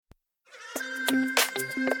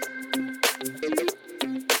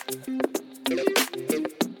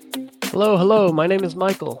Hello, hello. My name is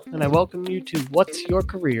Michael, and I welcome you to What's Your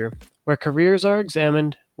Career, where careers are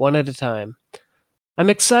examined one at a time.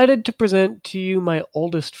 I'm excited to present to you my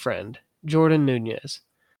oldest friend, Jordan Nunez.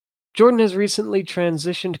 Jordan has recently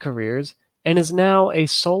transitioned careers and is now a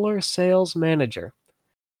solar sales manager.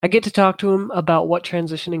 I get to talk to him about what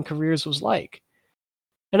transitioning careers was like,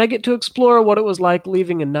 and I get to explore what it was like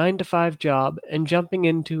leaving a 9-to-5 job and jumping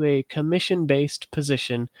into a commission-based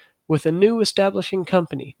position with a new establishing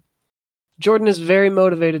company. Jordan is very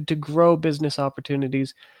motivated to grow business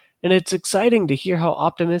opportunities, and it's exciting to hear how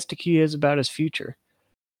optimistic he is about his future.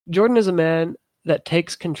 Jordan is a man that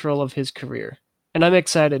takes control of his career, and I'm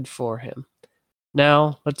excited for him.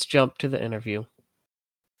 Now, let's jump to the interview.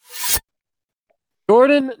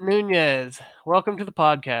 Jordan Nunez, welcome to the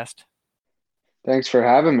podcast. Thanks for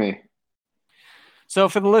having me. So,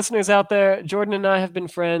 for the listeners out there, Jordan and I have been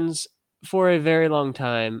friends for a very long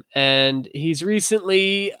time, and he's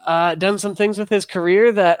recently done some things with his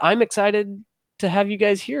career that I'm excited to have you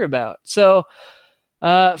guys hear about. So,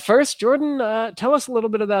 first, Jordan, tell us a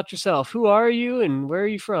little bit about yourself. Who are you, and where are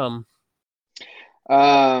you from?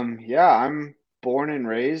 I'm born and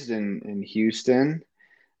raised in Houston.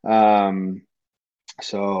 Um,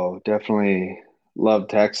 so definitely love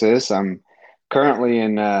Texas. I'm currently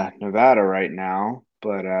in Nevada right now,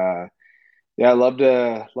 but I love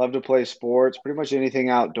to play sports, pretty much anything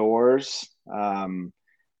outdoors.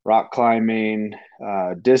 Rock climbing,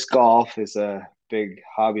 disc golf is a big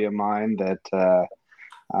hobby of mine that I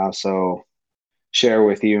also share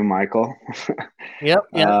with you, Michael. Yep,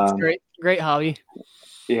 yeah, it's Um, great hobby.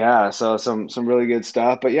 Yeah, so some really good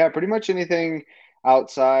stuff. But yeah, pretty much anything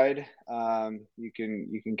outside, you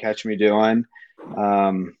can catch me doing.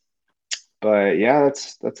 Um, but yeah,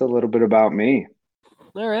 that's a little bit about me.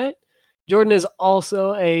 All right. Jordan is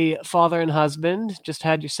also a father and husband. Just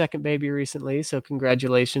had your second baby recently, so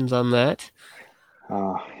congratulations on that.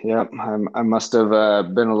 Yep, I must have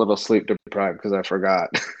been a little sleep deprived because I forgot.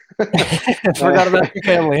 Forgot about your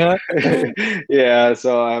family, huh? Yeah,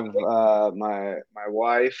 so I've my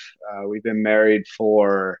wife. We've been married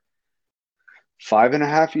for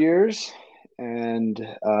 5.5 years, and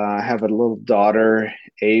I have a little daughter,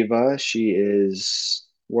 Ava. She is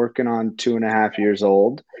working on 2.5 years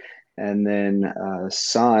old, and then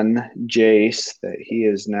son, Jace, that he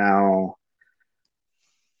is now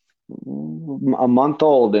a month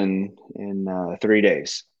old in 3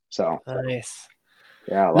 days. So Nice.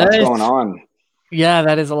 yeah, lots going Nice. on. Yeah,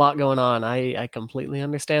 that is a lot going on. I completely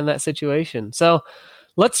understand that situation. So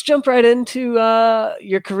let's jump right into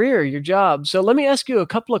your career, your job. So let me ask you a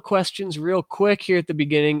couple of questions real quick here at the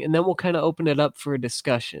beginning, and then we'll kind of open it up for a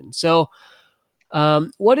discussion. So,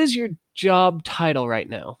 what is your job title right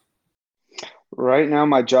now? Right now,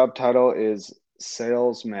 my job title is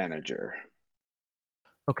sales manager.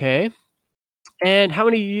 Okay. And how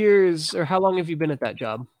many years or how long have you been at that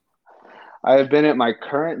job? I have been at my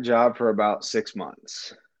current job for about 6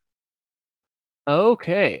 months.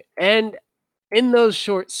 Okay. And in those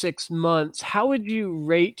short 6 months, how would you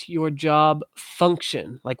rate your job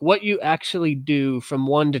function? Like what you actually do from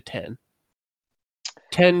 1 to 10?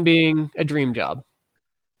 10 being a dream job.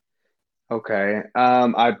 Okay.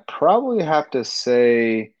 I'd probably have to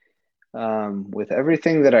say, with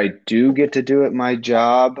everything that I do get to do at my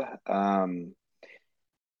job, um,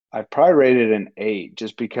 I'd probably rate it an 8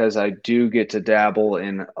 just because I do get to dabble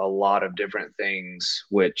in a lot of different things,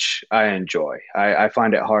 which I enjoy. I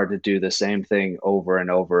find it hard to do the same thing over and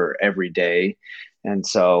over every day. And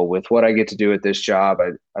so, with what I get to do at this job,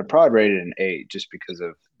 I'd probably rate it an 8 just because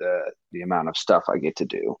of the amount of stuff I get to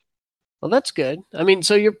do. Well, that's good. I mean,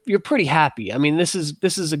 so you're pretty happy. I mean, this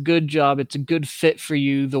is a good job. It's a good fit for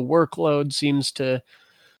you. The workload seems to,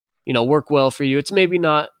 work well for you. It's maybe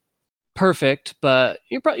not perfect, but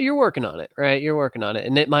you're working on it, right? You're working on it,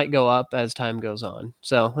 and it might go up as time goes on.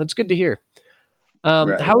 So that's good to hear.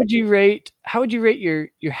 Right. How would you rate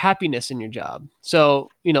your happiness in your job? So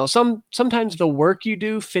sometimes the work you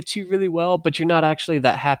do fits you really well, but you're not actually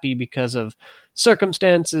that happy because of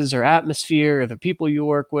circumstances or atmosphere or the people you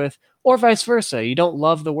work with, or vice versa. You don't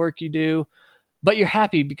love the work you do, but you're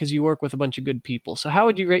happy because you work with a bunch of good people. So how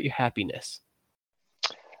would you rate your happiness?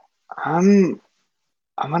 I'm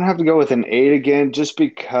I'm gonna have to go with an 8 again, just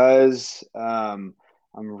because I'm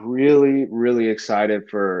really, really excited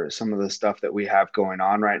for some of the stuff that we have going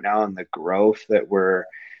on right now and the growth that we're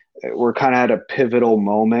kind of at a pivotal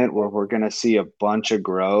moment where we're gonna see a bunch of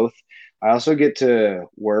growth. I also get to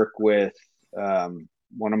work with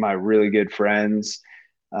one of my really good friends,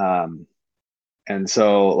 um, and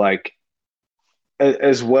so like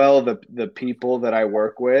as well the people that I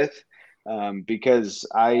work with, because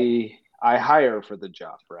I I hire for the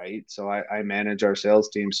job, right? So I manage our sales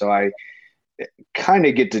team. So I kind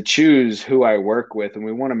of get to choose who I work with, and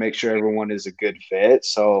we want to make sure everyone is a good fit.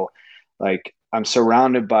 So, like, I'm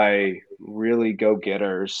surrounded by really go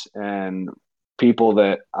getters and people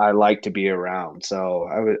that I like to be around. So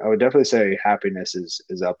I would definitely say happiness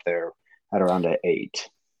is up there at around an 8.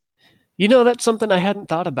 You know, that's something I hadn't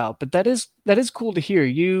thought about, but that is cool to hear.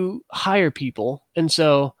 You hire people, and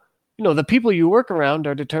so, the people you work around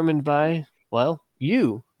are determined by, well,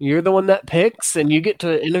 you. You're the one that picks, and you get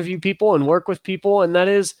to interview people and work with people, and that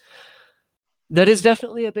is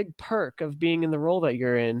definitely a big perk of being in the role that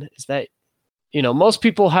you're in, is that, most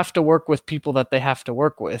people have to work with people that they have to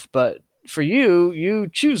work with, but for you, you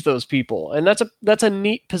choose those people, and that's a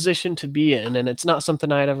neat position to be in, and it's not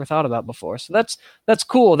something I had ever thought about before. So that's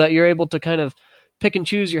cool that you're able to kind of pick and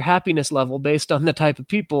choose your happiness level based on the type of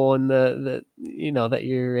people and that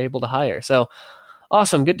you're able to hire. So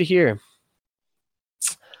awesome, good to hear.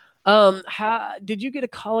 How did you get a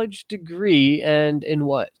college degree, and in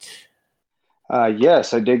what?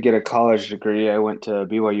 Yes, I did get a college degree. I went to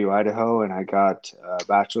BYU, Idaho, and I got a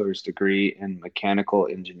bachelor's degree in mechanical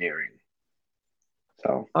engineering.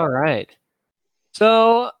 So, All right.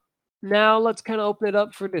 So now let's kind of open it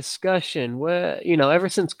up for discussion. Ever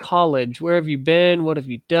since college, where have you been? What have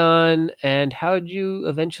you done? And how did you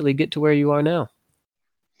eventually get to where you are now?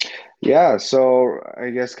 yeah, so I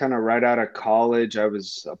guess kind of right out of college, I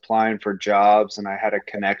was applying for jobs and I had a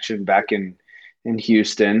connection back in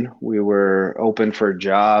Houston. We were open for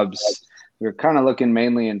jobs. We were kind of looking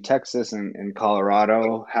mainly in Texas and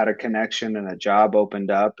Colorado, had a connection and a job opened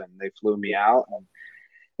up and they flew me out and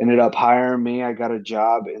ended up hiring me. I got a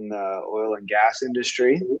job in the oil and gas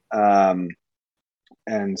industry.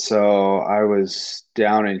 And so I was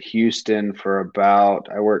down in Houston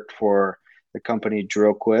I worked for the company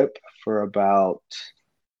Drillquip for about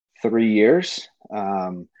 3 years.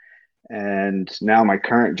 And now my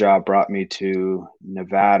current job brought me to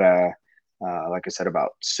Nevada, like I said,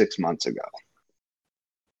 about 6 months ago.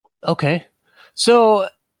 Okay. So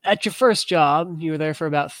at your first job, you were there for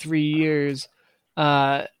about 3 years.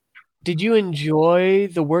 Uh, did you enjoy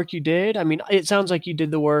the work you did? I mean, it sounds like you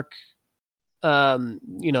did the work,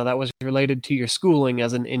 that was related to your schooling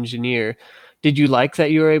as an engineer. Did you like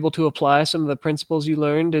that you were able to apply some of the principles you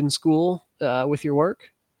learned in school with your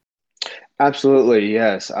work? Absolutely,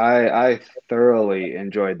 yes. I thoroughly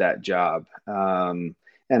enjoyed that job. And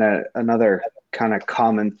another kind of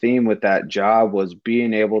common theme with that job was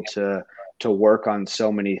being able to work on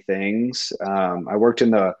so many things. I worked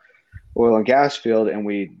in the oil and gas field, and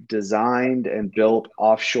we designed and built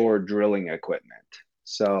offshore drilling equipment.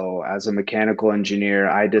 So, as a mechanical engineer,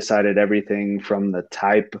 I decided everything from the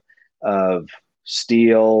type of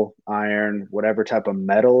steel, iron, whatever type of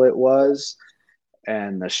metal it was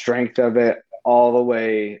and the strength of it all the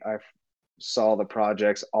way. I saw the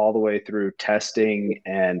projects all the way through testing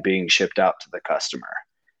and being shipped out to the customer.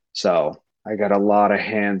 So I got a lot of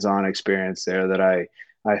hands-on experience there that I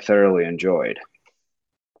thoroughly enjoyed.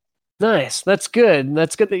 Nice. That's good.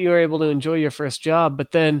 That's good that you were able to enjoy your first job,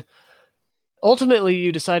 but then ultimately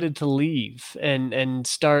you decided to leave and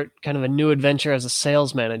start kind of a new adventure as a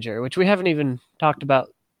sales manager, which we haven't even talked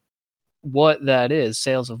about what that is.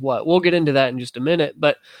 Sales of what? We'll get into that in just a minute,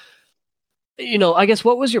 but I guess,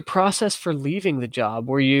 what was your process for leaving the job?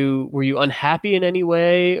 Were you unhappy in any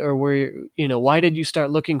way, or why did you start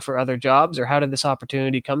looking for other jobs, or how did this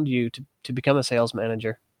opportunity come to you to become a sales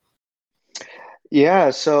manager? Yeah,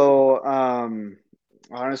 so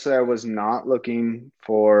honestly, I was not looking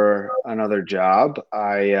for another job.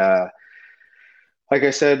 Like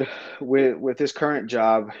I said, with this current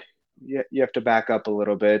job, you have to back up a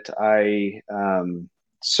little bit. I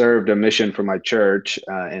served a mission for my church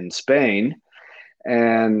in Spain,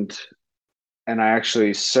 and I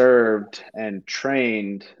actually served and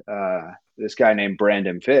trained this guy named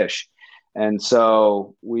Brandon Fish. And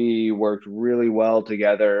so we worked really well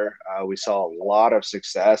together. We saw a lot of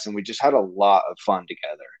success and we just had a lot of fun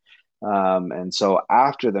together. And so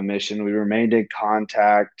after the mission, we remained in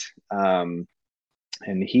contact. And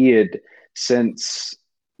he had since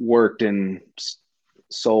worked in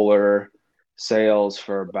solar sales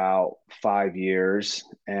for about 5 years.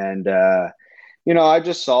 And I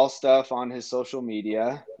just saw stuff on his social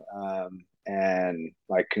media, and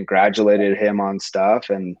like congratulated him on stuff.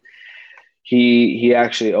 And he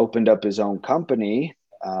actually opened up his own company.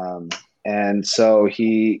 And so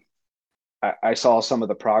I saw some of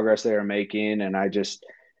the progress they were making, and I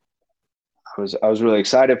was really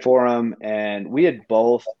excited for him. And we're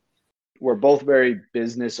both very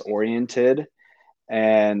business oriented,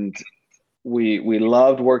 and we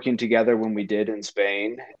loved working together when we did in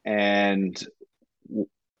Spain, and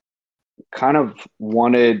kind of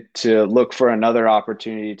wanted to look for another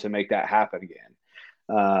opportunity to make that happen again.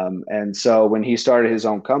 And so when he started his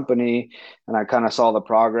own company and I kind of saw the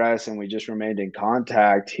progress and we just remained in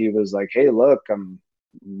contact, he was like, "Hey, look, I'm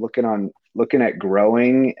looking at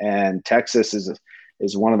growing, and Texas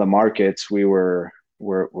is one of the markets we're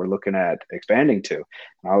looking at expanding to."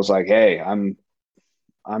 And I was like, "Hey, I'm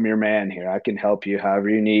your man here. I can help you however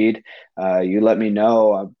you need. You let me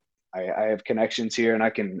know. I have connections here, and I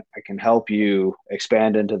can help you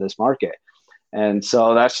expand into this market." And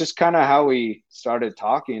so that's just kind of how we started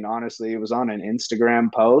talking. Honestly, it was on an Instagram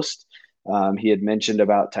post. He had mentioned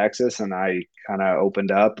about Texas, and I kind of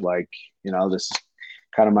opened up like, this is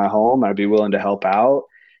kind of my home. I'd be willing to help out.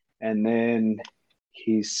 And then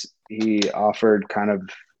he offered kind of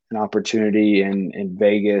an opportunity in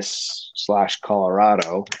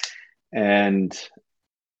Vegas/Colorado, and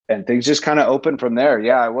things just kind of opened from there.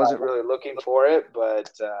 Yeah, I wasn't really looking for it, but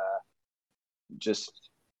just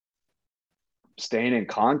staying in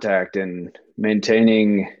contact and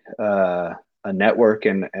maintaining a network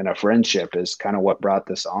and a friendship is kind of what brought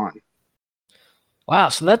this on. Wow,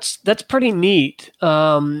 so that's pretty neat.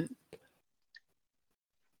 That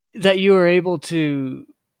you were able to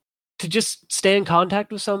just stay in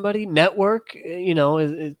contact with somebody, network.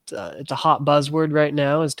 It's a hot buzzword right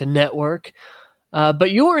now, is to network. But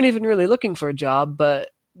you weren't even really looking for a job, but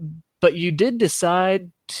you did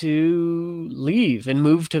decide to leave and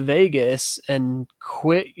move to Vegas and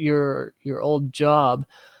quit your old job.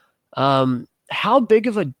 How big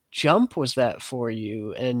of a jump was that for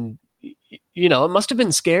you? And it must have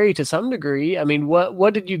been scary to some degree. I mean, what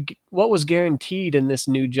was guaranteed in this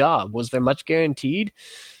new job? Was there much guaranteed?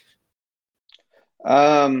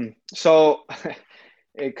 So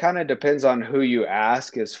it kind of depends on who you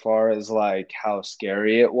ask as far as like how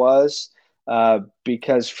scary it was.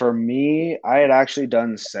 Because for me, I had actually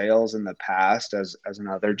done sales in the past as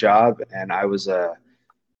another job, and I was a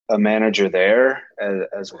manager there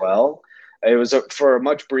as well. It was for a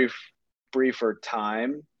much briefer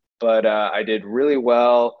time, but I did really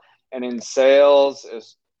well. And in sales,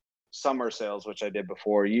 is summer sales, which I did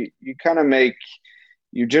before, you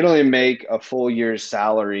generally make a full year's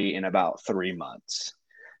salary in about 3 months.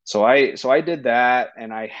 So I did that,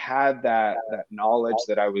 and I had that knowledge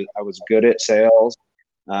that I was good at sales,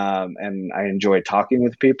 and I enjoyed talking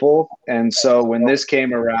with people. And so when this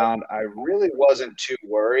came around, I really wasn't too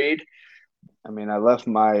worried. I mean, I left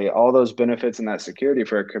my all those benefits and that security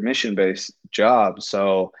for a commission-based job.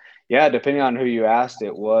 So yeah, depending on who you asked,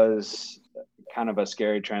 it was kind of a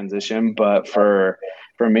scary transition. But for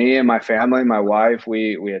me and my family, my wife,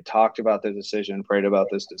 we had talked about the decision, prayed about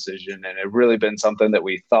this decision, and it really been something that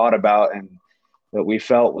we thought about and that we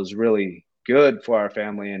felt was really good for our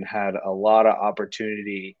family and had a lot of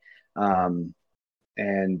opportunity, um,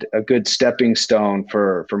 and a good stepping stone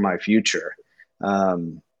for my future.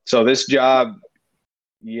 So this job,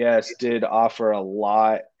 yes, did offer a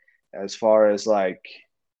lot as far as like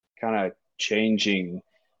kind of changing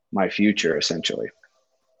my future essentially.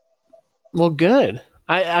 Well, good.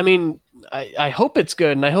 I mean, I hope it's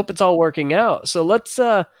good, and I hope it's all working out. So let's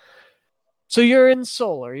so you're in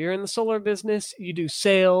solar. You're in the solar business. You do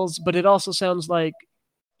sales, but it also sounds like,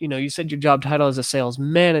 you said your job title is a sales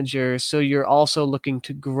manager, so you're also looking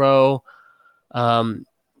to grow. Um,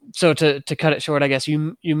 so to cut it short, I guess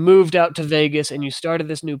you moved out to Vegas and you started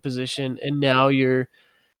this new position, and now you're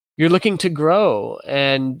looking to grow,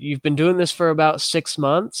 and you've been doing this for about 6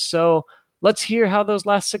 months. So let's hear how those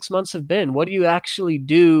last 6 months have been. What do you actually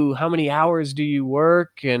do? How many hours do you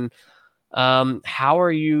work? And how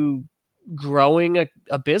are you growing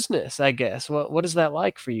a business, I guess? What is that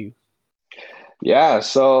like for you? Yeah,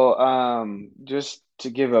 so just to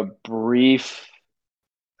give a brief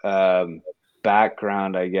um,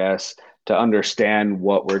 background, I guess, to understand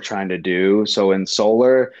what we're trying to do. So in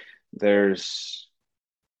solar, there's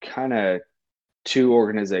kind of two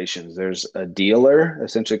organizations. There's a dealer,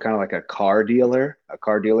 essentially kind of like a car dealer, a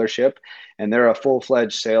car dealership, and they're a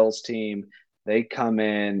full-fledged sales team. They come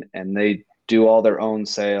in and they do all their own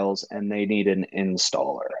sales, and they need an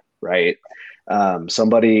installer, right?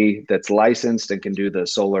 Somebody that's licensed and can do the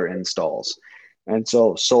solar installs. And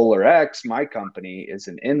so SolarX, my company, is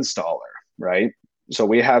an installer, right? So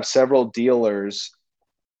we have several dealers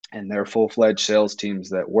and their full-fledged sales teams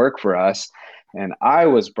that work for us. And I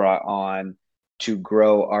was brought on to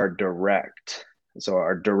grow our direct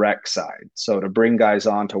side. So to bring guys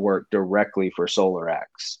on to work directly for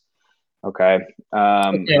SolarX. Okay.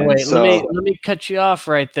 Okay, And wait. Let me so let me cut you off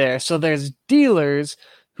right there. So there's dealers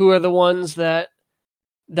who are the ones that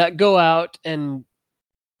that go out and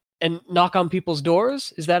knock on people's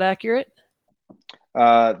doors. Is that accurate?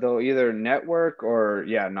 They'll either network or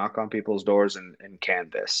yeah, knock on people's doors and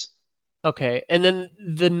canvas. Okay. And then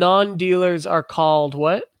the non-dealers are called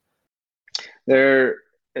what? They're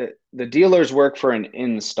the dealers work for an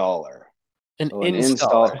installer. An So an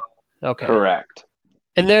install, installer. Okay. correct,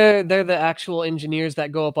 And they're the actual engineers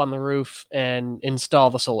that go up on the roof and install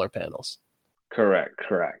the solar panels. correct.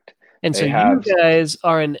 And so They you have guys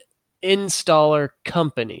are an installer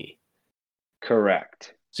company.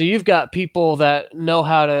 correct, So you've got people that know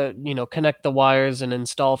how to, connect the wires and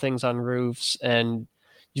install things on roofs, and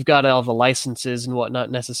you've got all the licenses and whatnot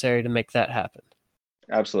necessary to make that happen.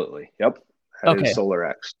 absolutely. Yep, that is Okay.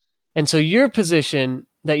 SolarX. And so your position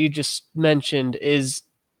that you just mentioned is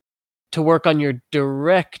to work on your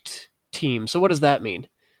direct team. So what does that mean?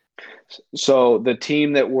 So the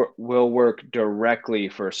team that will work directly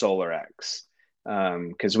for SolarX,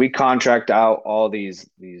 because we contract out all these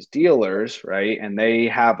dealers, right? And they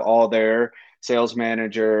have all their sales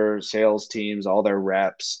manager, sales teams, all their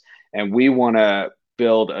reps, and we want to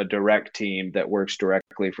build a direct team that works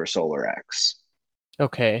directly for SolarX.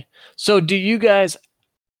 Okay. So do you guys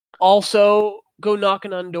also go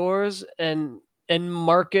knocking on doors and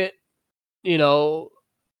market, you know,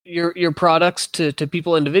 your products to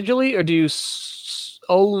people individually, or do you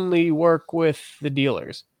only work with the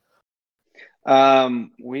dealers?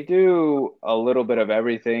 We do a little bit of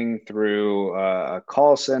everything through a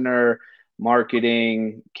call center,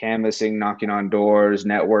 marketing, canvassing, knocking on doors,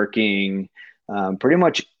 networking, pretty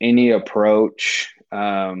much any approach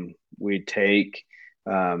we take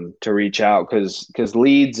to reach out because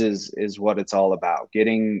leads is what it's all about.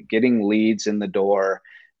 Getting leads in the door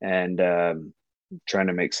and trying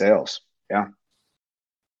to make sales. Yeah.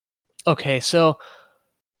 Okay, so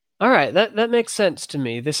all right, that makes sense to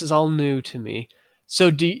me. This is all new to me.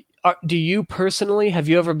 So do you personally have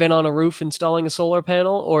you ever been on a roof installing a solar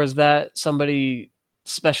panel, or is that somebody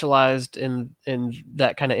specialized in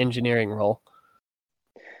that kind of engineering role?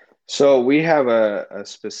 So we have a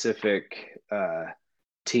specific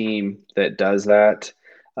team that does that.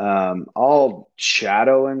 All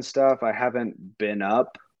shadow and stuff. I haven't been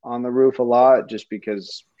up on the roof a lot just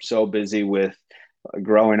because so busy with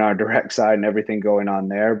growing our direct side and everything going on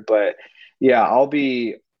there. But yeah, I'll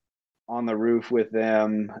be on the roof with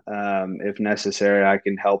them. If necessary, I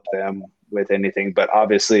can help them with anything. But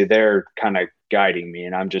obviously, they're kind of guiding me,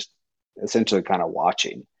 and I'm just essentially kind of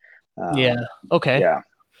watching. Yeah. Okay. Yeah.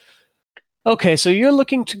 Okay, so you're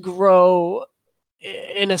looking to grow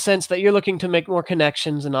in a sense that you're looking to make more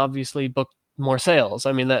connections and obviously book more sales.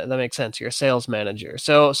 I mean that makes sense. You're a sales manager.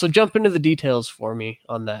 So jump into the details for me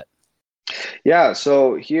on that. Yeah,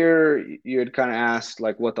 so here you had kind of asked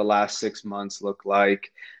like what the last 6 months look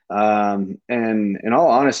like, and in all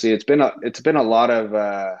honesty, it's been a lot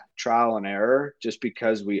of trial and error just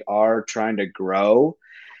because we are trying to grow,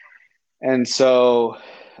 and so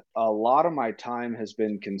a lot of my time has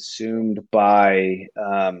been consumed by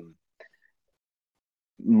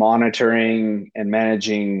monitoring and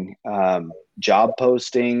managing job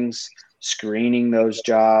postings, screening those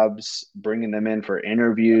jobs, bringing them in for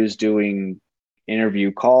interviews, doing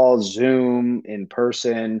interview calls, Zoom, in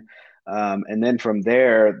person. And then from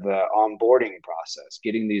there, the onboarding process,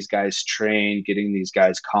 getting these guys trained, getting these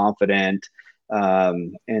guys confident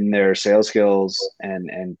in their sales skills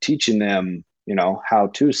and teaching them, how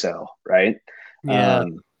to sell, right? Yeah.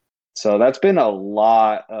 Um, so that's been a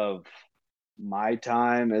lot of my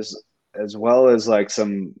time as well as like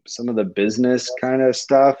some of the business kind of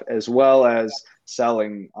stuff as well as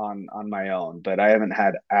selling on my own, but I haven't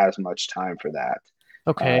had as much time for that.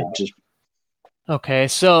 Okay. Just Okay.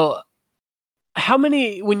 So how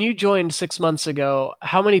many when you joined 6 months ago,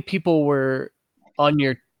 how many people were on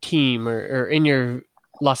your team or in your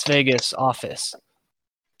Las Vegas office?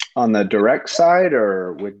 on the direct side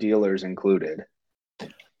or with dealers included.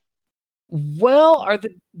 Well, are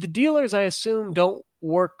the dealers, I assume, don't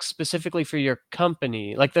work specifically for your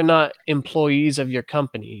company. Like they're not employees of your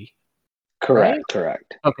company, right?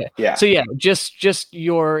 Correct. Okay. Yeah. So yeah, just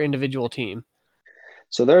your individual team.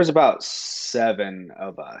 So there's about 7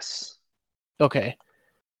 of us. Okay.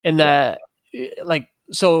 And Yeah. that like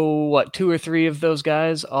so what, two or three of those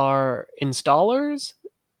guys are installers or is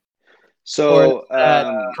So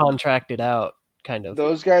that contracted out kind of?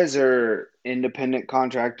 those guys are independent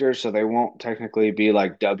contractors, so they won't technically be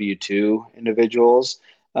like W-2 individuals.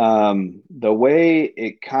 The way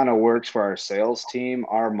it kind of works for our sales team,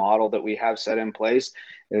 our model that we have set in place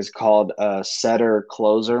is called a setter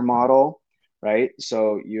closer model, right?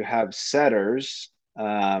 So you have setters,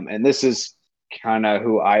 and this is kind of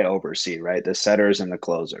who I oversee, right? The setters and the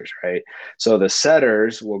closers, right? So the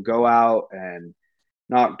setters will go out and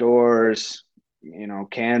knock doors,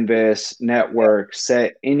 canvas, network,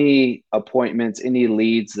 set any appointments, any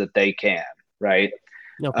leads that they can, right?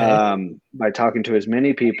 Okay. By talking to as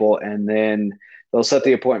many people, and then they'll set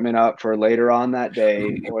the appointment up for later on that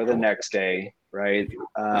day or the next day, right?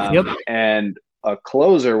 Yep. And a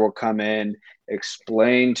closer will come in,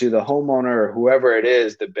 explain to the homeowner or whoever it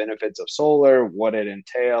is the benefits of solar, what it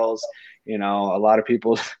entails. A lot of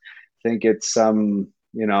people think it's some,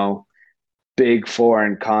 big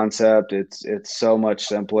foreign concept. It's so much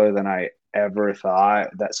simpler than I ever thought.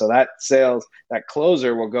 That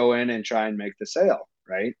closer will go in and try and make the sale,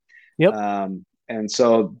 right? Yep. And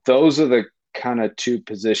so those are the kind of two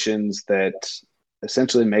positions that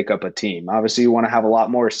essentially make up a team. Obviously, you want to have a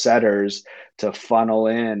lot more setters to funnel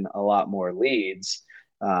in a lot more leads.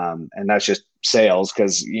 And that's just sales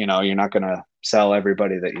because, you're not going to sell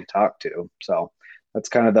everybody that you talk to. So that's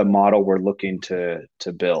kind of the model we're looking to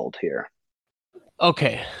build here.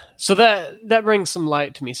 Okay. So that brings some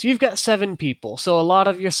light to me. So you've got 7 people. So a lot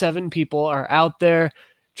of your 7 people are out there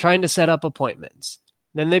trying to set up appointments.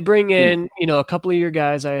 Then they bring in, a couple of your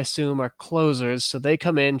guys, I assume, are closers. So they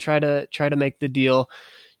come in, try to make the deal.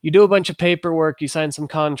 You do a bunch of paperwork, you sign some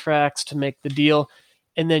contracts to make the deal.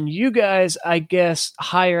 And then you guys, I guess,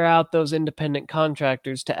 hire out those independent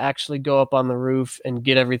contractors to actually go up on the roof and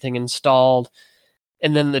get everything installed.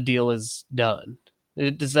 And then the deal is done.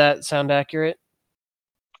 Does that sound accurate?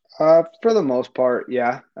 For the most part,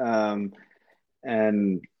 yeah. And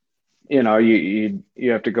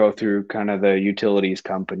you have to go through kind of the utilities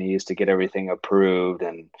companies to get everything approved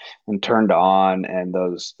and turned on. And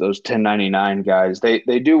those 1099 guys,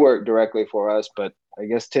 they do work directly for us, but I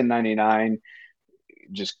guess 1099,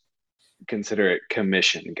 just consider it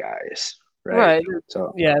commission guys, right?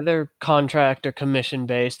 So Yeah, they're contract or commission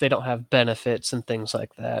based. They don't have benefits and things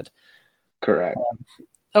like that. correct.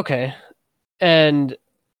 Okay. And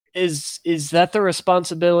is that the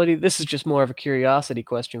responsibility? This is just more of a curiosity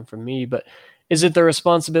question for me, but is it the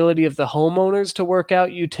responsibility of the homeowners to work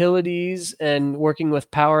out utilities and working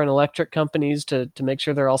with power and electric companies to make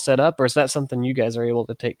sure they're all set up, or is that something you guys are able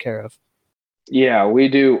to take care of? Yeah, we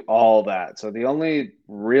do all that. So the only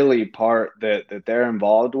really part that they're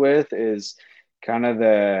involved with is kind of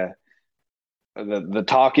the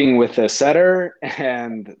talking with the setter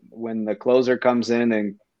and when the closer comes in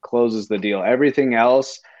and closes the deal. Everything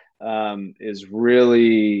else is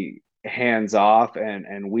really hands off,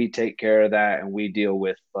 and we take care of that, and we deal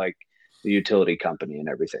with like the utility company and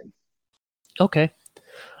everything. Okay.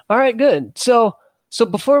 All right, good. So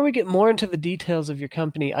before we get more into the details of your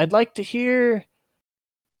company, I'd like to hear,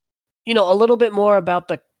 a little bit more about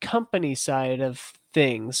the company side of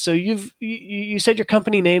things. So you said your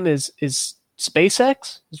company name is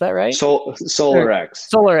SpaceX, is that right? Solar X.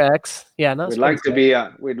 SolarX. Yeah, not We'd like to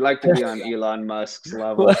SpaceX. be on Elon Musk's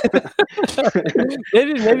level.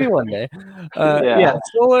 maybe one day. Yeah.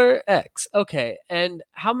 SolarX. Okay. And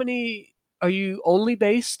how many are you only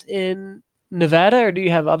based in Nevada, or do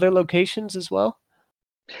you have other locations as well?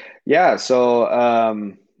 Yeah, so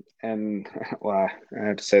and well, I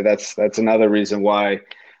have to say that's another reason why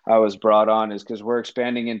I was brought on is because we're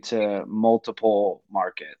expanding into multiple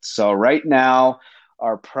markets. So right now,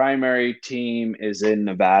 our primary team is in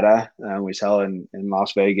Nevada. We sell in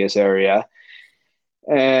Las Vegas area,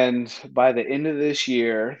 and by the end of this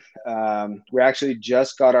year, we actually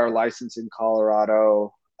just got our license in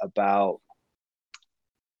Colorado about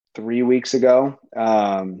 3 weeks ago.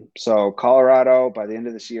 So Colorado by the end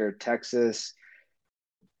of this year, Texas,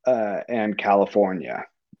 and California.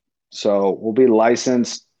 So we'll be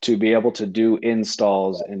licensed to be able to do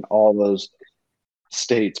installs in all those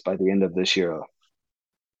states by the end of this year.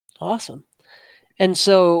 Awesome. And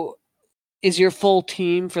so is your full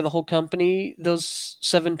team for the whole company those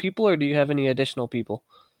 7 people, or do you have any additional people?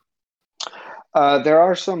 There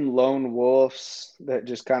are some lone wolves that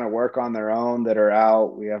just kind of work on their own that are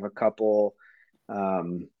out. We have a couple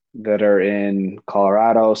that are in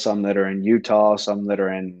Colorado, some that are in Utah, some that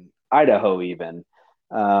are in Idaho even.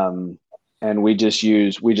 And we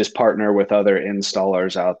just partner with other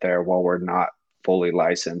installers out there while we're not fully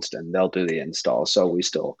licensed, and they'll do the install. So we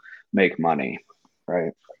still make money,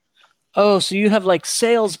 right? Oh, so you have like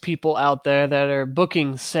salespeople out there that are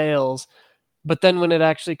booking sales, but then when it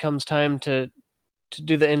actually comes time to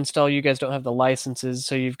do the install, you guys don't have the licenses,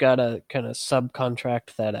 so you've got to kind of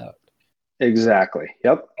subcontract that out. Exactly.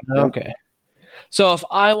 Yep. Okay. So if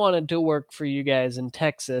I wanted to work for you guys in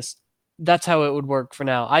Texas, that's how it would work for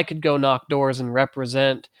now. I could go knock doors and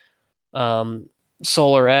represent SolarX,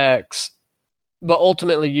 but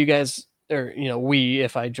ultimately you guys or we,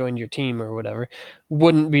 if I joined your team or whatever,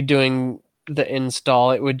 wouldn't be doing the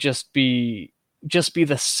install. It would just be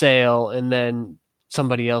the sale, and then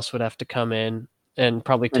somebody else would have to come in and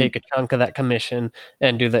probably And take a chunk of that commission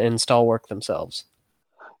and do the install work themselves.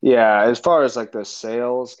 yeah, as far as like the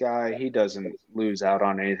sales guy, he doesn't lose out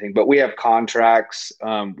on anything. But we have contracts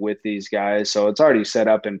with these guys, so it's already set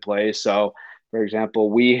up in place. So, for example,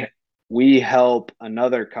 we help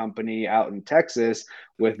another company out in Texas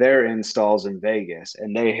with their installs in Vegas,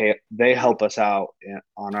 and they help us out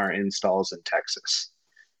on our installs in Texas.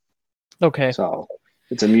 Okay. So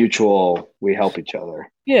it's a mutual. We help each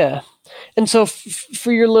other. Yeah. And so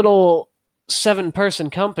for your little 7-person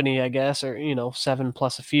company, I guess, or seven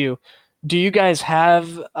plus a few, do you guys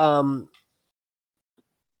have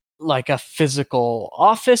like a physical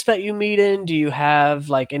office that you meet in? Do you have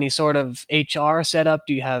like any sort of HR setup?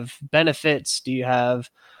 Do you have benefits? Do you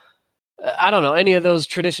have I don't know, any of those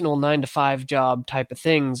traditional 9 to 5 job type of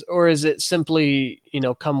things, or is it simply,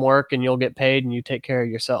 come work and you'll get paid and you take care of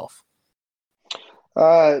yourself?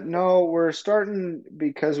 No, we're starting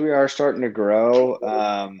because we are starting to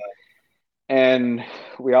grow. And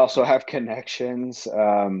we also have connections.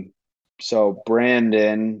 So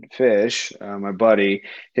Brandon Fish, my buddy,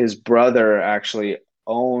 his brother actually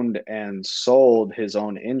owned and sold his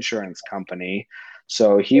own insurance company.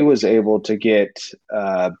 So he was able to get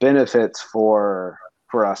benefits for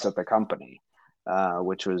us at the company,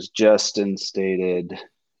 which was just instated,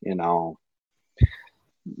 you know,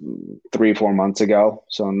 3 4 months ago.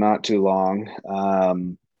 So not too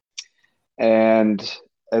long. And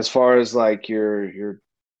as far as like your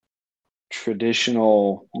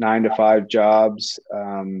traditional 9 to 5 jobs,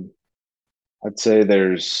 I'd say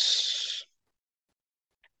there's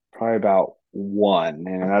probably about one,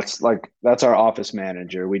 and that's our office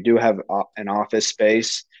manager. We do have an office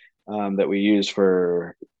space that we use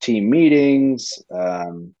for team meetings,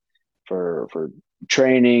 for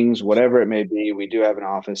trainings, whatever it may be. We do have an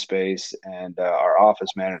office space, and our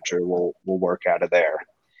office manager will work out of there.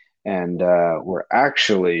 And we're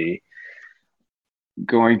actually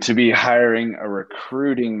going to be hiring a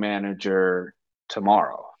recruiting manager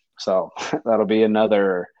tomorrow. So that'll be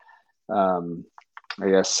another, I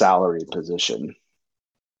guess, salary position.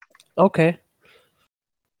 Okay.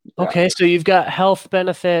 Yeah. Okay, so you've got health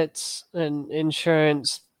benefits and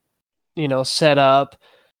insurance, set up.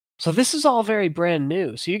 So this is all very brand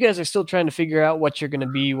new. So you guys are still trying to figure out what you're going to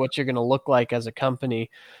be, what you're going to look like as a company.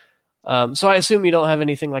 So I assume you don't have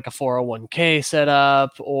anything like a 401k set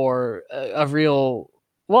up or a real.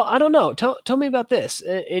 Well, I don't know. Tell me about this.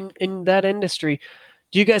 In that industry,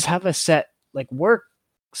 do you guys have a set like work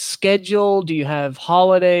schedule? Do you have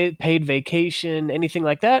holiday, paid vacation, anything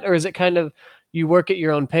like that, or is it kind of you work at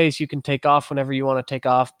your own pace? You can take off whenever you want to take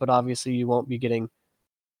off, but obviously you won't be getting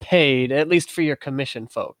paid, at least for your commission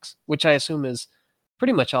folks, which I assume is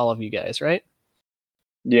pretty much all of you guys, right?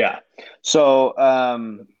 Yeah. So,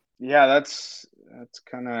 yeah, that's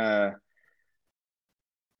kind of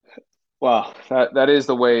well, that is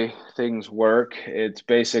the way things work. It's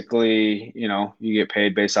basically, you get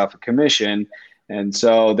paid based off of commission, and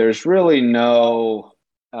so there's really no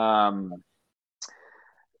um,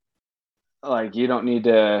 like you don't need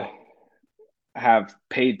to have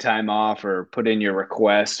paid time off or put in your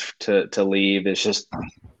request to leave. It's just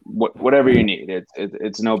whatever you need.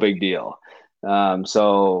 It's no big deal.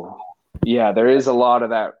 So yeah, there is a lot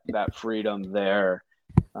of that freedom there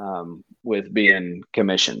with being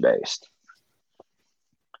commission based.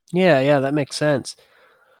 Yeah, that makes sense.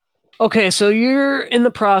 Okay, so you're in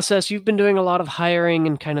the process. You've been doing a lot of hiring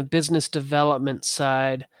and kind of business development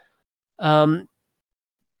side. Um,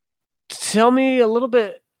 Tell me a little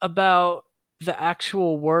bit about the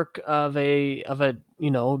actual work of a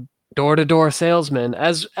door to door salesman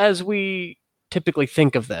as we typically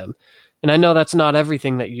think of them. And I know that's not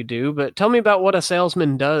everything that you do, but tell me about what a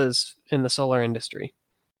salesman does in the solar industry.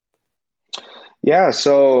 Yeah,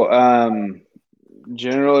 so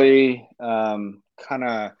generally, kind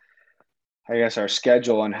of, I guess, our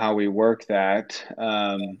schedule and how we work that.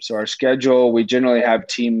 So our schedule, we generally have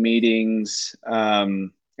team meetings,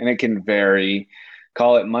 and it can vary.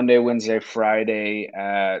 Call it Monday, Wednesday, Friday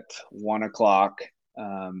at 1 o'clock.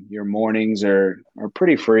 Your mornings are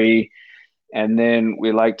pretty free. And then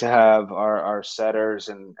we like to have our setters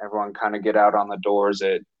and everyone kind of get out on the doors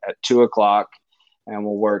at 2 o'clock, and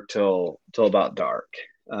we'll work till about dark.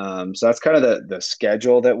 So that's kind of the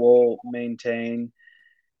schedule that we'll maintain.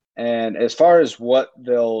 And as far as what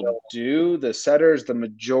they'll do, the setters, the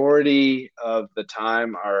majority of the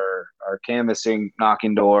time are canvassing,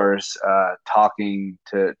 knocking doors, talking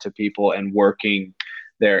to people, and working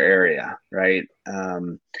their area, right?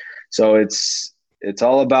 So it's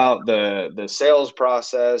all about the sales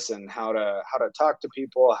process and how to talk to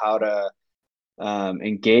people, how to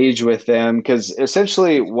engage with them, because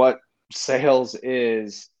essentially what sales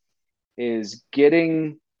is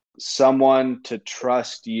getting someone to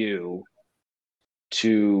trust you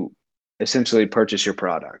to essentially purchase your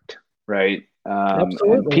product, right? And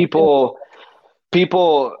Absolutely. Yeah.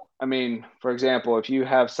 people, I mean, for example, if you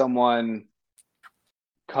have someone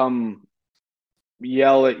come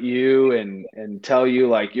yell at you and tell you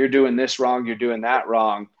like you're doing this wrong, you're doing that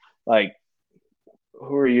wrong, like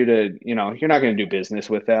who are you to, you're not going to do business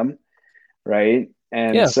with them, right?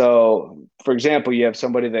 And Yeah. so, for example, you have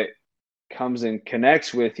somebody that comes and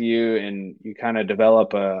connects with you and you kind of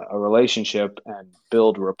develop a relationship and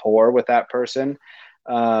build rapport with that person.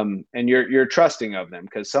 And you're trusting of them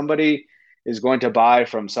because somebody is going to buy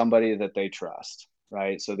from somebody that they trust,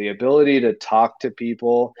 right? So the ability to talk to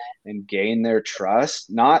people and gain their trust,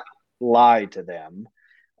 not lie to them,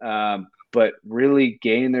 but really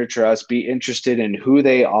gain their trust, be interested in who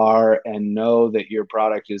they are, and know that your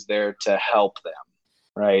product is there to help them,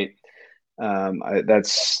 right?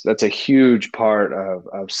 That's a huge part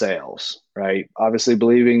of sales, right? Obviously,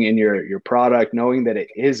 believing in your product, knowing that it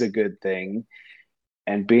is a good thing,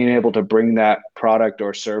 and being able to bring that product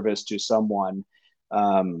or service to someone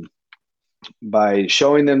um, by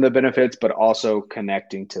showing them the benefits, but also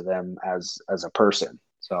connecting to them as a person.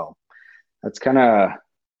 So that's kind of,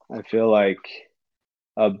 I feel like,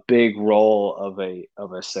 a big role of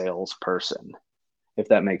a salesperson, if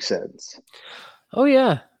that makes sense. Oh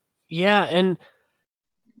yeah. Yeah, and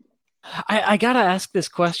I gotta ask this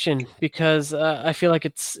question because I feel like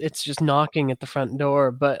it's just knocking at the front door,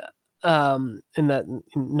 but in that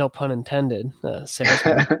no pun intended,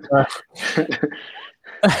 salesman.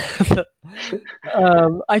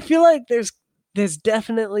 I feel like there's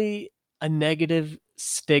definitely a negative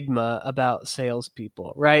stigma about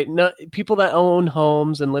salespeople, right? No, people that own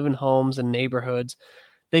homes and live in homes and neighborhoods,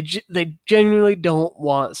 they genuinely don't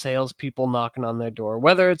want salespeople knocking on their door,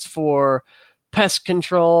 whether it's for pest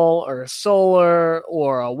control or solar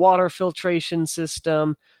or a water filtration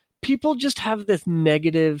system. People just have this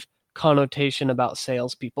negative connotation about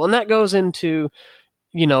salespeople, and that goes into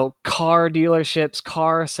car dealerships,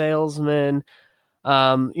 car salesmen,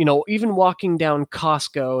 even walking down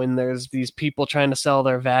Costco and there's these people trying to sell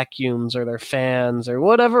their vacuums or their fans or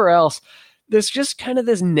whatever else. There's just kind of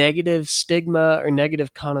this negative stigma or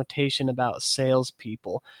negative connotation about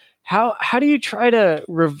salespeople. How do you try to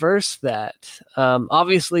reverse that?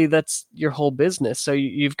 Obviously, that's your whole business, so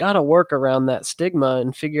you've got to work around that stigma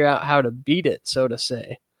and figure out how to beat it, so to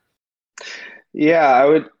say.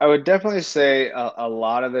 Yeah, I would definitely say a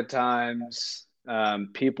lot of the times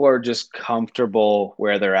people are just comfortable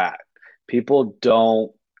where they're at. People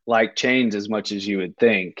don't like change as much as you would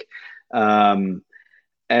think. Um,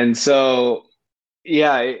 and so,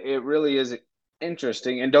 yeah, it really is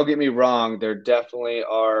interesting. And don't get me wrong, there definitely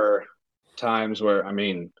are times where, I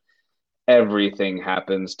mean, everything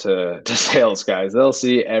happens to sales guys. They'll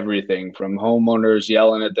see everything from homeowners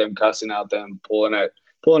yelling at them, cussing out them, pulling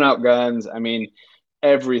out guns. I mean,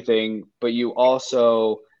 everything. But you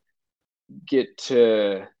also get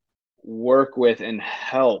to work with and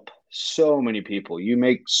help so many people. You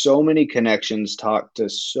make so many connections, talk to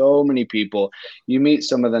so many people. You meet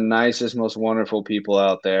some of the nicest, most wonderful people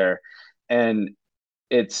out there. And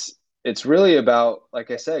it's really about, like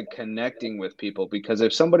I said, connecting with people, because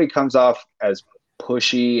if somebody comes off as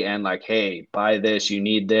pushy and like, hey, buy this, you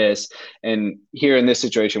need this, and here in this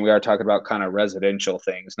situation we are talking about kind of residential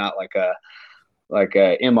things, not like a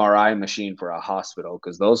MRI machine for a hospital,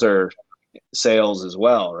 because those are sales as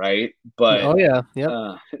well, right? But Oh yeah, yep.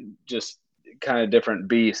 uh, just kind of different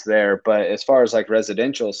beast there. But as far as like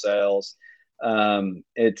residential sales,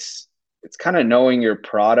 it's kind of knowing your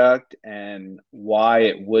product and why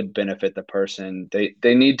it would benefit the person. They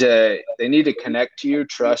need to connect to you,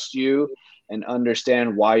 trust you, and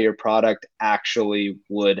understand why your product actually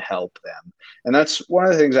would help them. And that's one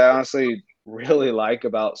of the things I honestly really like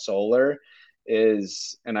about solar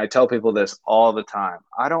is, and I tell people this all the time,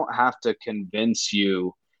 I don't have to convince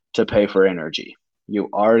you to pay for energy. You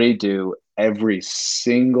already do. Every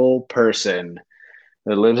single person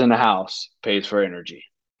that lives in a house pays for energy,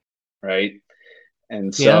 right?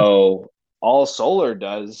 And Yeah. so all solar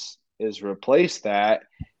does is replace that,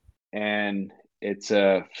 and it's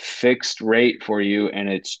a fixed rate for you and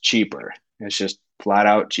it's cheaper. It's just flat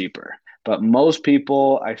out cheaper. But most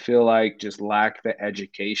people, I feel like, just lack the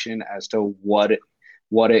education as to what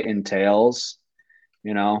it entails,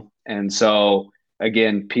 you know? And so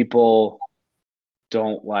again, people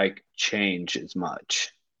don't like change as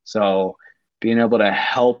much. So being able to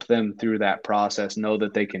help them through that process, know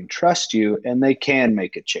that they can trust you and they can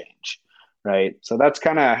make a change, right? So that's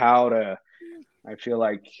kind of how to, I feel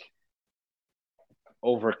like,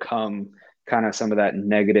 overcome kind of some of that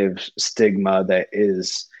negative stigma that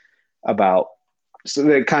is about, so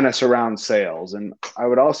that kind of surrounds sales. And I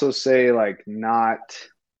would also say, like, not,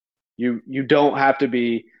 you don't have to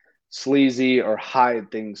be sleazy or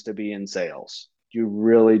hide things to be in sales. You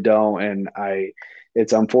really don't. And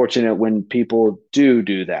it's unfortunate when people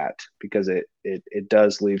do that, because it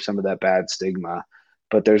does leave some of that bad stigma.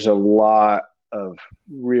 But there's a lot of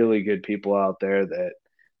really good people out there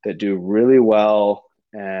that do really well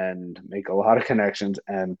and make a lot of connections,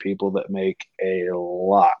 and people that make a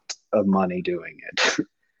lot of money doing it.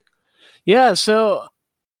 Yeah, so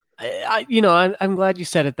I'm glad you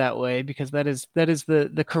said it that way, because that is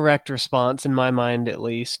the correct response in my mind, at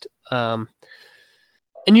least. And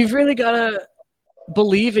you've really got to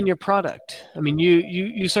believe in your product. I mean,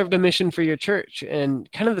 you served a mission for your church,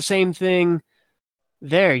 and kind of the same thing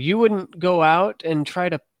there. You wouldn't go out and try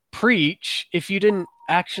to preach if you didn't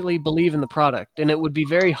actually believe in the product, and it would be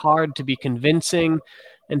very hard to be convincing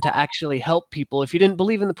and to actually help people if you didn't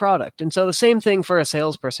believe in the product. And so the same thing for a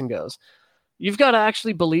salesperson goes. You've got to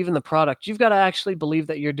actually believe in the product. You've got to actually believe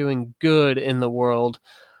that you're doing good in the world.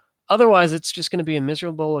 Otherwise, it's just going to be a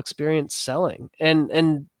miserable experience selling.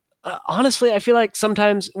 And honestly, I feel like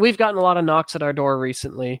sometimes we've gotten a lot of knocks at our door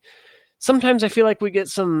recently. Sometimes I feel like we get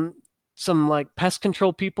some like pest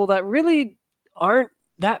control people that really aren't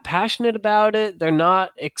that passionate about it. They're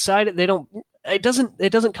not excited. They don't. It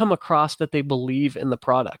doesn't come across that they believe in the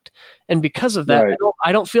product, and because of that, Right.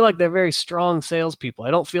 I don't feel like they're very strong salespeople.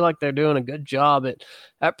 I don't feel like they're doing a good job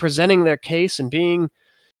at presenting their case and being,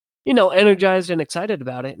 energized and excited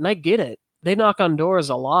about it. And I get it. They knock on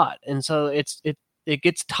doors a lot, and so it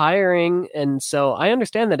gets tiring, and so I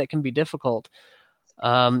understand that it can be difficult.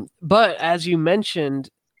 But as you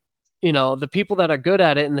mentioned, the people that are good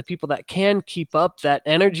at it and the people that can keep up that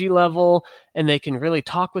energy level, and they can really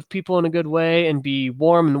talk with people in a good way and be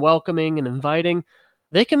warm and welcoming and inviting,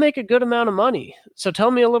 they can make a good amount of money. So tell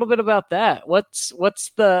me a little bit about that. What's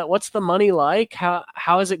the money like?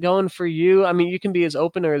 How is it going for you? I mean, you can be as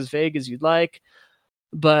open or as vague as you'd like,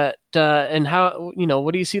 but and how,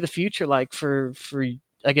 what do you see the future like for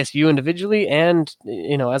I guess you individually and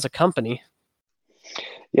as a company?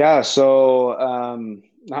 Yeah, so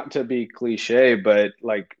not to be cliche, but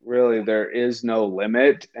like, really there is no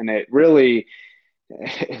limit, and it really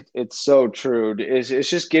it's so true. It's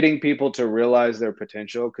just getting people to realize their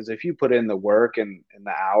potential, because if you put in the work and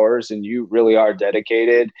the hours and you really are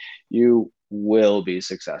dedicated, you will be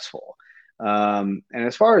successful. And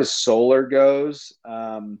as far as solar goes,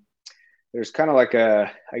 there's kind of like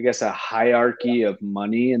I guess, a hierarchy of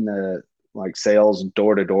money in the, like, sales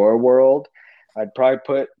door to door world. I'd probably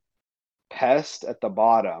put pest at the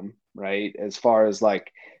bottom, right? As far as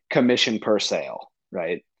like commission per sale,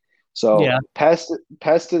 right? Yeah. So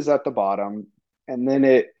pest is at the bottom, and then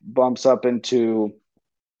it bumps up into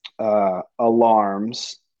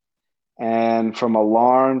alarms, and from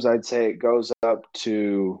alarms, I'd say it goes up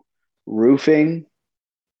to roofing,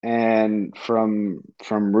 and from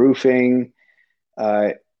roofing,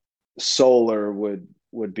 uh, solar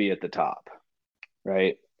would be at the top,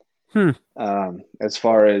 right? Hmm. As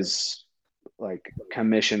far as like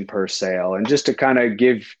commission per sale, and just to kind of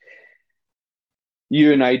give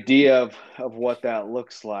you an idea of what that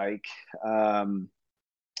looks like. Um,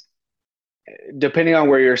 Depending on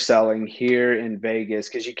where you're selling here in Vegas,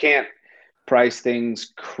 because you can't price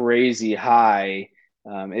things crazy high.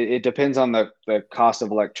 It depends on the cost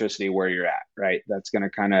of electricity where you're at, right? That's going to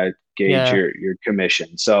kind of gauge Yeah. your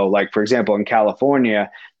commission. So, like, for example, in California,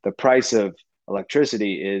 the price of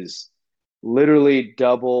electricity is literally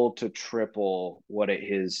double to triple what it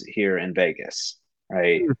is here in Vegas,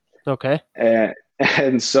 right? Hmm. Okay.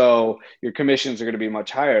 And so your commissions are going to be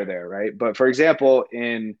much higher there, right? But for example,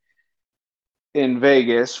 in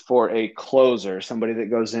Vegas, for a closer, somebody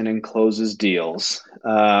that goes in and closes deals,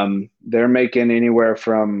 they're making anywhere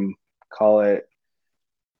from, call it,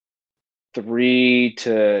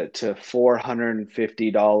 $300 to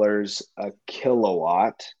 $450 a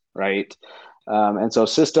kilowatt, right? And so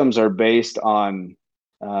systems are based on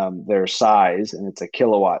their size, and it's a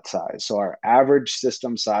kilowatt size. So our average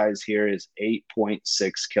system size here is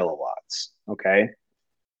 8.6 kilowatts. Okay.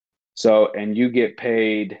 So, and you get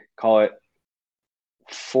paid, call it,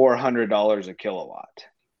 $400 a kilowatt.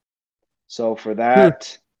 So for Hmm.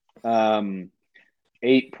 that,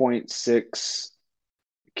 8.6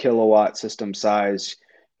 kilowatt system size,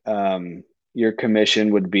 your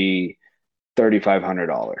commission would be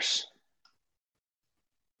 $3,500.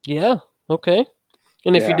 Yeah. Okay.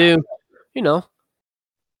 And if you Yeah. do, you know,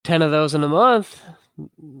 10 of those in a month,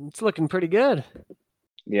 it's looking pretty good.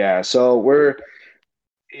 Yeah.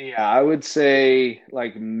 Yeah, I would say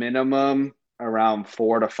like minimum around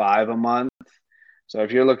 4 to 5 a month. So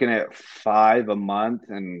if you're looking at 5 a month,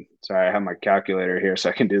 and sorry, I have my calculator here so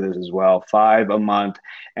I can do this as well. 5 a month,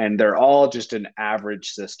 and they're all just an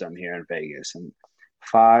average system here in Vegas. And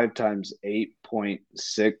 5 times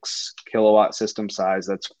 8.6 kilowatt system size,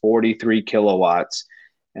 that's 43 kilowatts.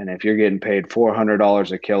 And if you're getting paid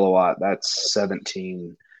 $400 a kilowatt, that's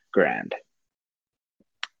 17 grand.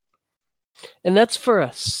 And that's for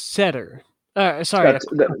a setter. Sorry, That's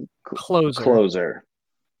the a closer. closer.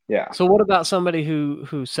 Yeah. So what about somebody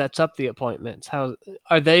who sets up the appointments? How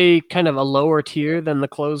are they kind of a lower tier than the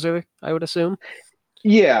closer, I would assume?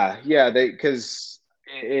 Yeah, because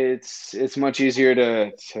it's much easier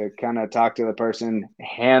to kind of talk to the person,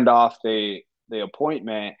 hand off the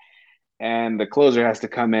appointment, and the closer has to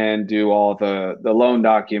come in, do all the loan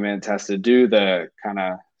documents, has to do the kind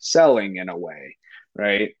of selling in a way,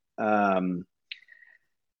 right?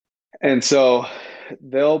 And so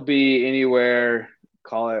they'll be anywhere,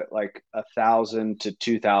 call it like $1,000 to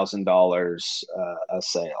 $2,000 a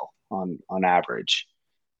sale on average.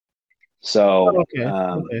 So Okay.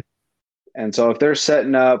 Okay. and so if they're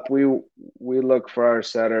setting up, we look for our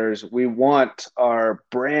setters. We want our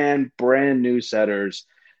brand new setters,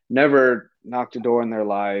 never knocked a door in their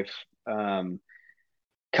life,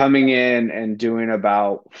 coming in and doing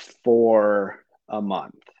about 4 a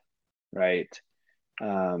month, right?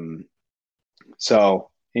 Um, so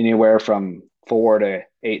anywhere from $4,000 to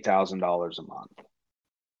 $8,000 a month.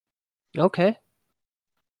 Okay.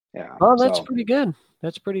 Yeah. Oh, that's So pretty good.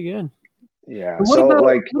 That's pretty good. yeah. And So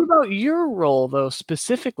like what about your role though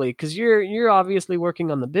specifically? Because you're obviously working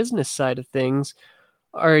on the business side of things.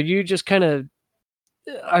 Are you just kind of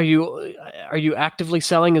are you actively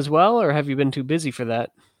selling as well, or have you been too busy for that?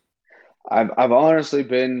 I've honestly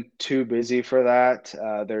been too busy for that.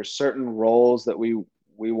 There's certain roles that we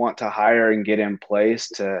want to hire and get in place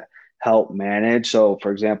to help manage. So,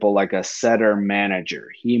 for example, like a setter manager,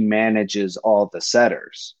 he manages all the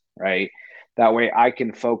setters, right? That way, I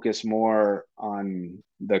can focus more on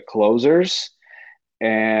the closers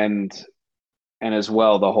and and as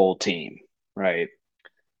well the whole team, right?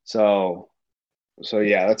 So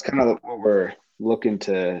yeah, that's kind of what we're looking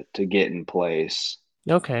to get in place.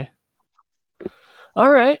 Okay. All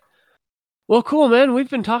right. Well, cool, man. We've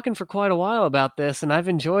been talking for quite a while about this, and I've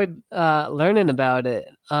enjoyed learning about it.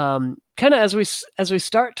 Kind of as we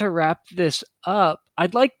start to wrap this up,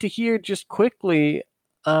 I'd like to hear just quickly,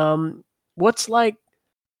 what's like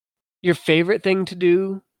your favorite thing to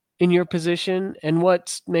do in your position, and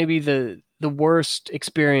what's maybe the worst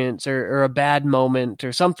experience or a bad moment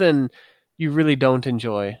or something you really don't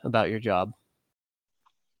enjoy about your job.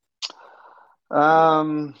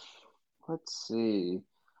 Um, let's see.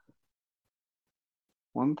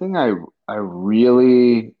 One thing I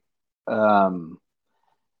really um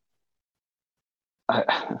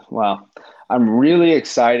well, I'm really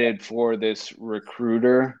excited for this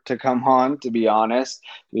recruiter to come on, to be honest.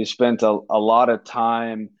 We spent a lot of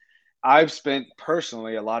time, I've spent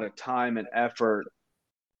personally a lot of time and effort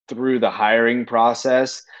through the hiring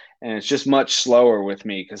process, and it's just much slower with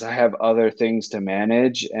me because I have other things to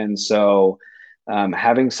manage. And so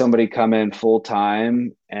having somebody come in full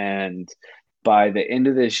time, and by the end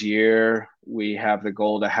of this year, we have the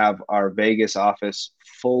goal to have our Vegas office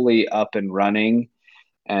fully up and running,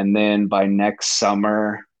 and then by next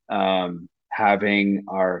summer, having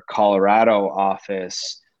our Colorado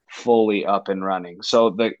office fully up and running.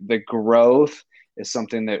 So the growth is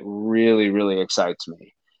something that really excites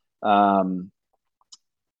me. Um,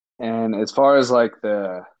 and as far as like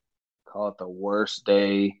the call it the worst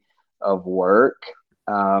day of work,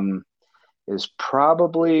 um, is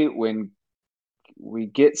probably when we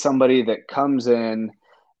get somebody that comes in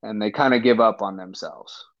and they kind of give up on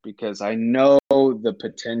themselves, because I know the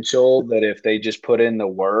potential that if they just put in the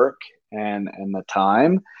work and the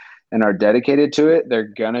time and are dedicated to it,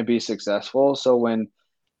 they're gonna be successful. So when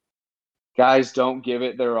guys don't give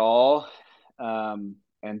it their all,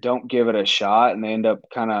 and don't give it a shot, and they end up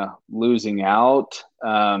kind of losing out,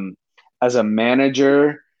 as a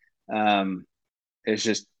manager, um, it's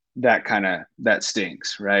just that kind of that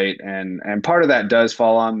stinks, right? And part of that does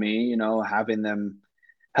fall on me, having them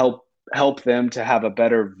help them to have a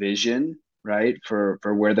better vision, right, for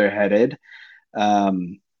where they're headed.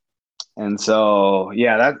 Um, and so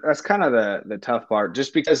yeah, that's kind of the tough part,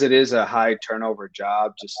 just because it is a high turnover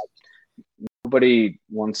job. Just nobody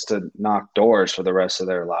wants to knock doors for the rest of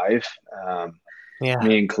their life. Yeah.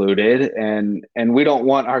 me included. And we don't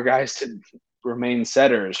want our guys to remain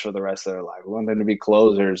setters for the rest of their life. We want them to be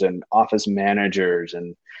closers and office managers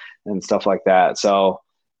and stuff like that. So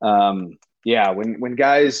yeah, when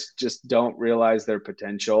guys just don't realize their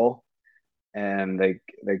potential and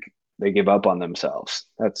they give up on themselves,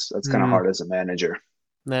 that's kind of Mm, hard as a manager.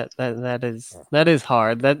 that is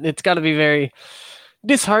hard. That it's got to be very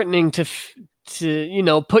disheartening to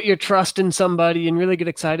put your trust in somebody and really get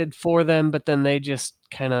excited for them, but then they just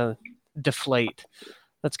kind of deflate.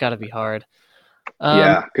 That's got to be hard.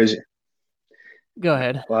 Yeah, because Go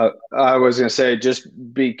ahead. well, I was gonna say just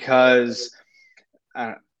because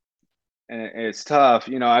uh, and it's tough,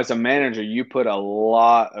 as a manager, you put a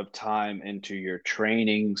lot of time into your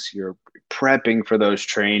trainings, you're prepping for those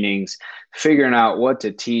trainings, figuring out what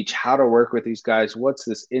to teach, how to work with these guys, what's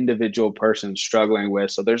this individual person struggling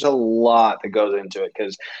with. So there's a lot that goes into it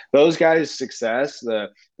because those guys' success, the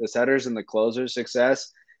setters and the closers'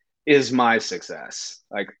 success is my success.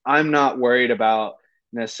 Like I'm not worried about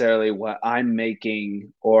necessarily what I'm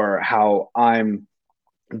making or how I'm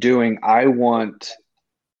doing. I want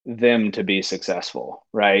them to be successful,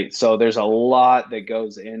 right? So there's a lot that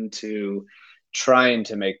goes into trying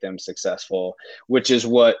to make them successful, which is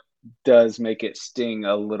what does make it sting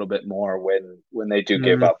a little bit more when they do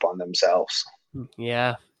give Mm, up on themselves.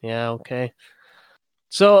 yeah. Yeah. Okay.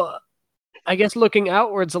 So I guess looking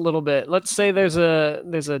outwards a little bit, let's say there's a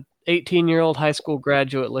 18-year-old high school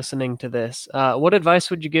graduate listening to this. What advice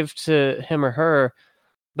would you give to him or her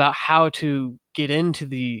about how to get into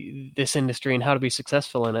this industry and how to be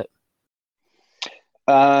successful in it?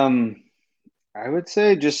 Um, I would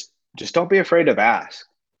say just don't be afraid of ask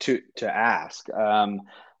to ask.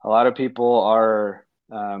 A lot of people are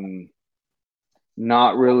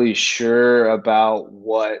not really sure about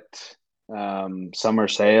what summer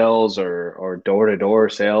sales or door to door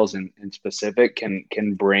sales in specific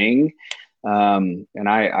can bring. And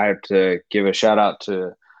I have to give a shout out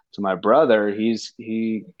to my brother.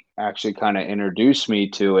 He actually kind of introduced me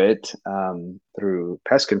to it through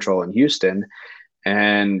pest control in Houston,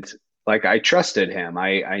 and like I trusted him.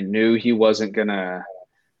 I knew he wasn't gonna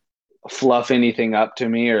fluff anything up to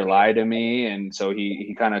me or lie to me. And so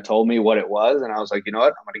he kind of told me what it was. And I was like, you know what?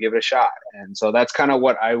 I'm going to give it a shot. And so that's kind of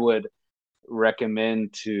what I would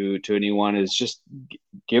recommend to anyone is just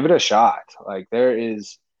give it a shot. Like there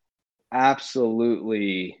is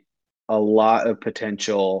absolutely a lot of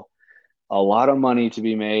potential, a lot of money to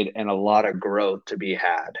be made, and a lot of growth to be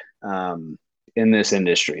had in this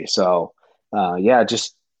industry. So yeah,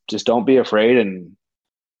 just don't be afraid and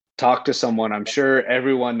talk to someone. I'm sure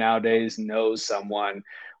everyone nowadays knows someone,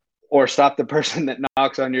 or stop the person that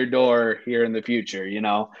knocks on your door here in the future.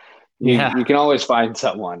 Yeah. You can always find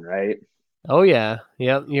someone, right? Oh yeah.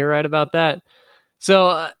 Yep. You're right about that.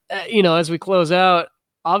 So, as we close out,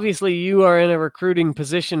 obviously you are in a recruiting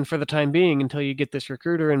position for the time being until you get this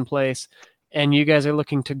recruiter in place and you guys are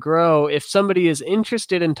looking to grow. If somebody is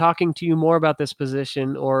interested in talking to you more about this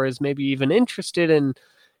position or is maybe even interested in,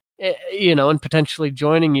 and potentially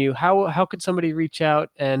joining you, how could somebody reach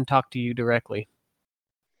out and talk to you directly?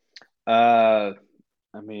 uh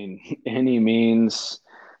I mean, any means,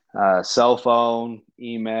 cell phone,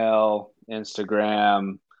 email,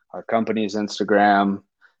 Instagram, our company's Instagram,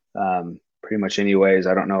 pretty much any ways.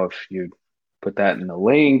 I don't know if you put that in the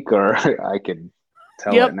link or I could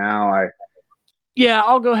tell it Yep. now. Yeah,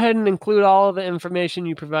 I'll go ahead and include all of the information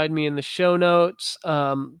you provide me in the show notes.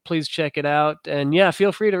 Please check it out. And yeah,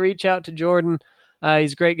 feel free to reach out to Jordan.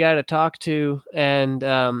 He's a great guy to talk to, and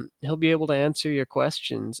he'll be able to answer your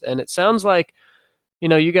questions. And it sounds like,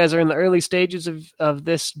 you guys are in the early stages of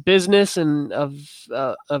this business and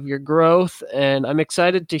of your growth. And I'm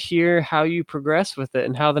excited to hear how you progress with it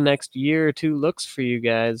and how the next year or two looks for you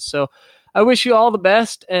guys. So I wish you all the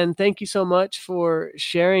best, and thank you so much for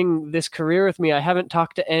sharing this career with me. I haven't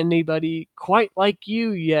talked to anybody quite like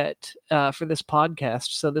you yet for this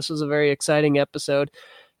podcast, so this was a very exciting episode,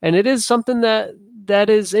 and it is something that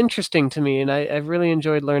is interesting to me, and I've really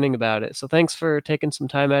enjoyed learning about it. So thanks for taking some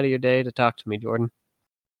time out of your day to talk to me, Jordan.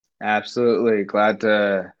 Absolutely. Glad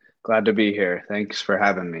to be here. Thanks for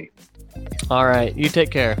having me. All right, you take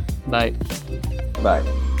care. Bye.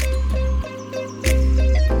 Bye.